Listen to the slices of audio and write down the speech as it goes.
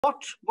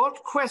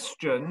What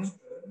question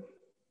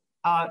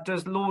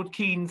does Lord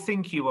Keane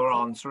think you were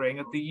answering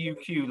at the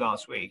UQ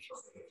last week?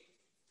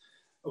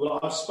 Well,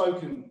 I've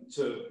spoken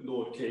to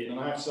Lord Keane, and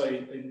I have to say,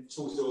 in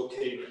talking to Lord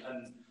Keane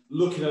and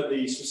looking at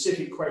the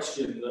specific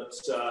question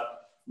that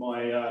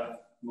my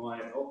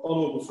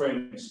honourable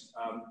friend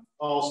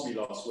asked me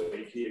last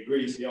week, he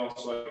agrees the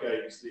answer I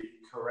gave is the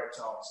correct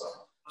answer.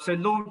 So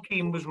Lord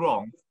Keane was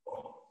wrong?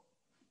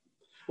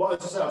 Well,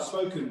 as I say, I've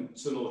spoken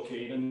to Lord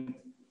Keane, and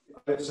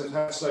I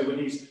have to say, when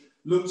he's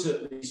looked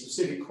at the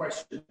specific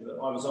question that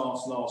I was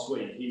asked last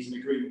week, he's in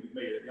agreement with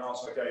me that the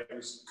answer I gave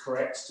was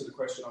correct to the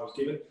question I was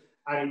given.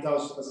 And it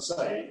does, as I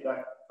say,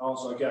 that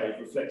answer I gave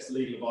reflects the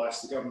legal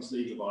advice, the government's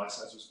legal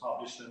advice, as was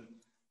published. And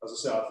as I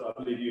say, I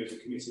believe you as a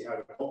committee have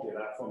a copy of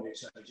that from the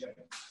Attorney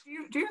General.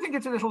 Do you think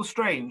it's a little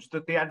strange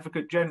that the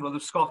Advocate General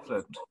of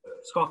Scotland,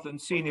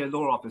 Scotland's senior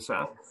law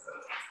officer,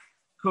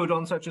 could,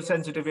 on such a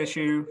sensitive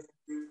issue,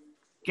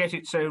 get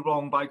it so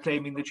wrong by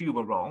claiming that you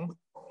were wrong?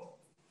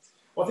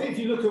 Well, I think if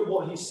you look at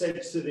what he said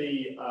to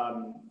the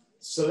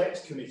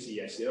Select Committee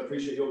yesterday, I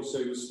appreciate he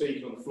also was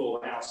speaking on the floor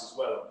of the House as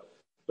well.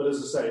 But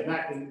as I say,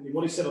 in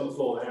what he said on the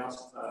floor of the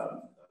House,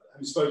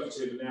 having spoken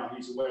to him, and now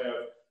he's aware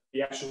of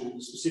the actual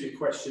specific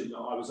question that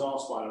I was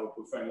asked by an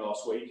honourable friend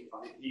last week,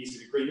 I think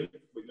he's in agreement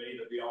with me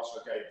that the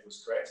answer I gave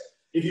was correct.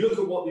 If you look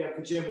at what the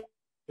Advocate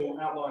General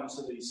outlined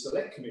to the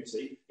Select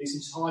Committee, it's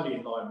entirely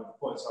in line with the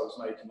points I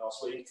was making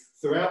last week,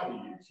 throughout the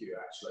UQ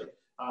actually,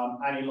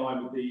 and in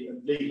line with the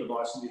legal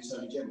advice from the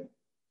Attorney General.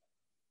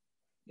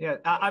 Yeah,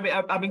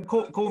 I mean,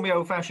 call me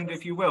old-fashioned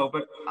if you will,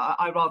 but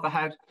I rather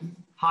had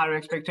higher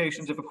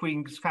expectations of a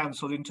Queen's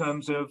Counsel in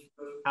terms of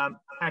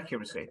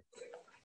accuracy.